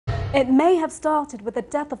It may have started with the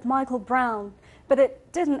death of Michael Brown, but it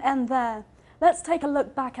didn't end there. Let's take a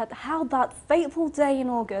look back at how that fateful day in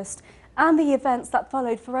August and the events that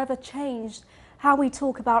followed forever changed how we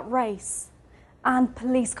talk about race and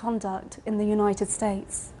police conduct in the United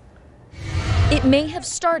States. It may have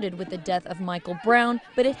started with the death of Michael Brown,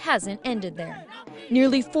 but it hasn't ended there.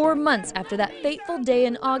 Nearly 4 months after that fateful day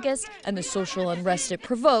in August and the social unrest it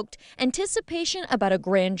provoked, anticipation about a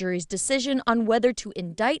grand jury's decision on whether to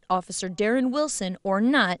indict Officer Darren Wilson or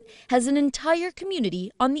not has an entire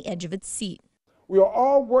community on the edge of its seat. We are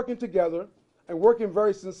all working together and working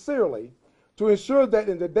very sincerely to ensure that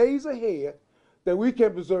in the days ahead that we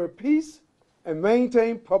can preserve peace and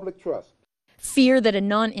maintain public trust. Fear that a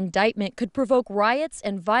non-indictment could provoke riots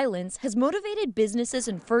and violence has motivated businesses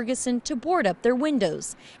in Ferguson to board up their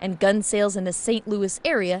windows and gun sales in the St. Louis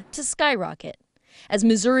area to skyrocket. As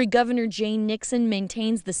Missouri Governor Jane Nixon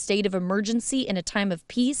maintains the state of emergency in a time of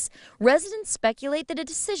peace, residents speculate that a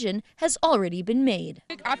decision has already been made.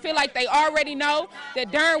 I feel like they already know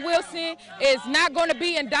that Darren Wilson is not going to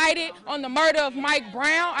be indicted on the murder of Mike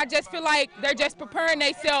Brown. I just feel like they're just preparing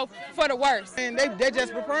themselves for the worst. And they're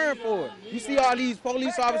just preparing for it. You see all these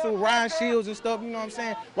police officers with riot shields and stuff, you know what I'm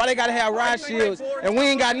saying? Why they got to have riot shields and we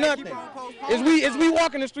ain't got nothing? Is we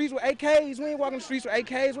walking the streets with AKs? We ain't walking the streets with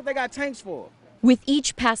AKs. What they got tanks for? With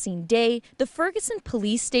each passing day, the Ferguson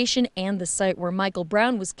police station and the site where Michael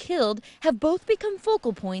Brown was killed have both become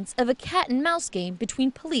focal points of a cat-and-mouse game between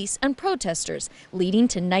police and protesters, leading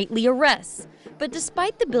to nightly arrests. But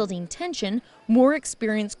despite the building tension, more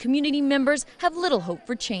experienced community members have little hope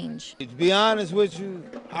for change. To be honest with you,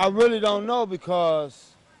 I really don't know,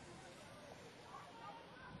 because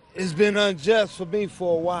it's been unjust for me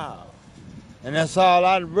for a while, and that's all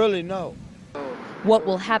I really know. What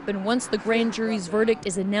will happen once the grand jury's verdict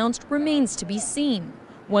is announced remains to be seen.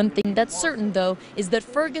 One thing that's certain, though, is that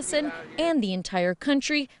Ferguson and the entire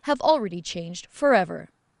country have already changed forever.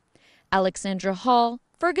 Alexandra Hall,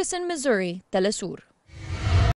 Ferguson, Missouri, Telesur.